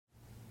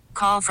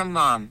call from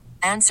mom.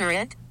 Answer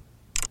it.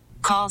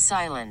 Call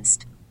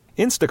silenced.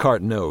 Instacart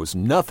knows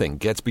nothing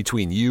gets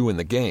between you and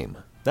the game.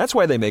 That's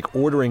why they make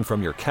ordering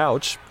from your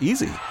couch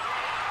easy.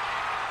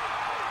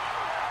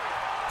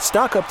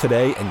 Stock up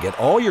today and get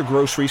all your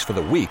groceries for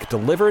the week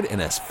delivered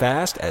in as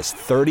fast as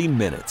 30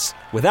 minutes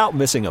without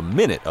missing a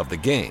minute of the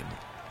game.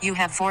 You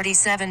have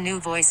 47 new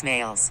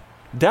voicemails.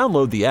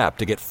 Download the app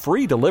to get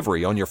free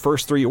delivery on your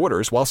first 3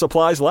 orders while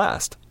supplies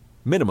last.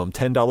 Minimum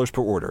 $10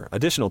 per order.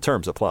 Additional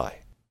terms apply.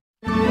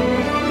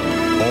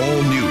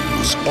 All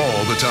news,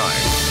 all the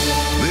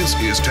time. This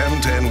is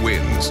 1010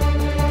 Wins.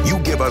 You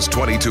give us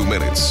 22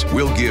 minutes,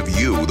 we'll give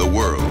you the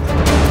world.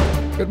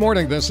 Good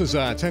morning. This is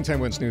 1010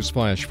 Wins News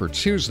Flash for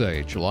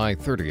Tuesday, July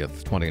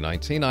 30th,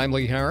 2019. I'm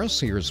Lee Harris.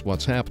 Here's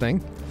what's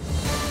happening.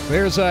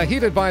 There's a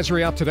heat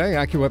advisory up today.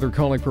 AccuWeather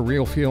calling for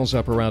real feels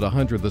up around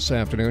 100 this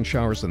afternoon.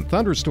 Showers and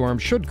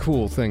thunderstorms should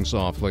cool things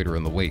off later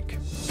in the week.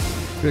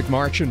 Big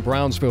march in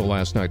Brownsville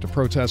last night to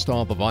protest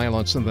all the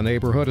violence in the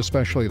neighborhood,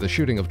 especially the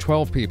shooting of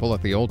 12 people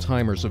at the Old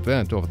Timers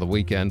event over the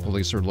weekend.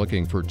 Police are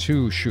looking for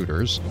 2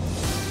 shooters.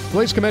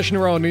 Police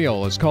Commissioner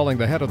O'Neill is calling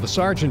the head of the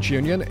Sergeants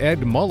Union,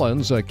 Ed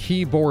Mullins, a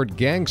keyboard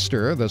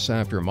gangster. This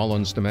after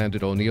Mullins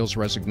demanded O'Neill's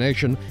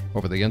resignation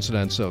over the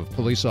incidents of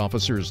police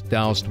officers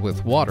doused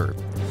with water.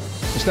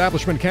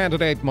 Establishment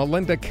candidate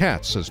Melinda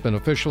Katz has been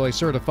officially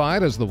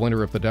certified as the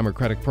winner of the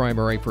Democratic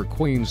primary for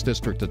Queens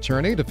District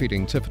Attorney,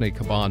 defeating Tiffany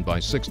Caban by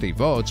 60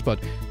 votes. But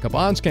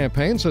Caban's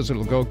campaign says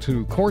it'll go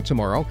to court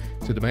tomorrow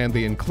to demand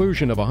the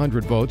inclusion of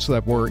 100 votes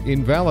that were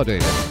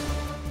invalidated.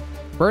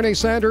 Bernie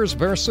Sanders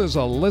versus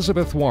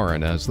Elizabeth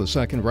Warren as the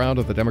second round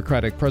of the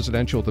Democratic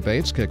presidential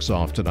debates kicks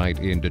off tonight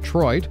in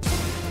Detroit.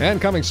 And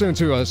coming soon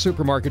to a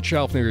supermarket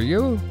shelf near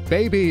you,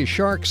 Baby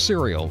Shark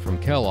cereal from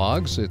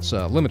Kellogg's. It's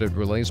a limited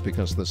release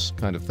because this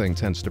kind of thing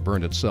tends to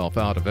burn itself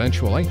out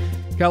eventually.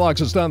 Kellogg's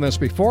has done this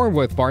before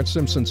with Bart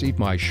Simpson's Eat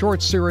My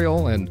Short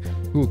cereal, and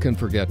who can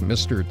forget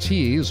Mr.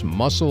 T's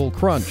Muscle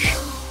Crunch.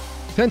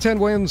 1010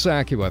 Wins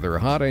AccuWeather.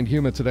 Hot and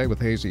humid today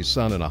with hazy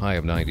sun and a high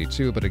of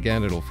 92, but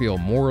again, it'll feel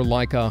more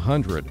like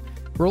 100.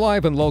 For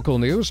live and local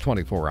news,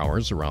 24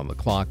 hours around the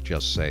clock,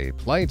 just say,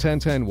 play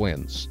 1010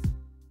 Wins.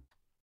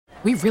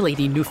 We really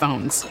need new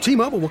phones.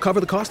 T-Mobile will cover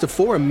the cost of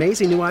 4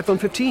 amazing new iPhone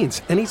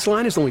 15s, and each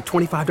line is only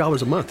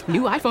 $25 a month.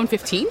 New iPhone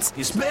 15s?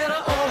 It's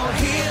better over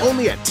here.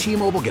 Only at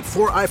T-Mobile, get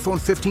 4 iPhone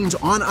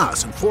 15s on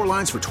us and 4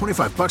 lines for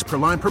 $25 per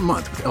line per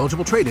month with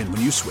eligible trade-in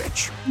when you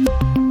switch.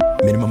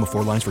 Minimum of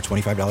 4 lines for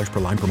 $25 per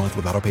line per month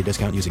with autopay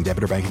discount using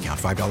debit or bank account.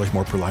 $5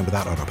 more per line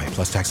without autopay,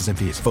 plus taxes and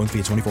fees. Phone fee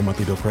at 24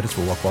 monthly bill credits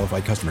for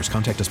well-qualified customers.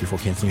 Contact us before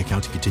canceling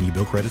account to continue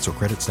bill credits or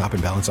credit stop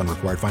and balance on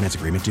required finance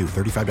agreement due.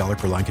 $35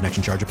 per line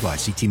connection charge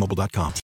applies. See T-Mobile.com.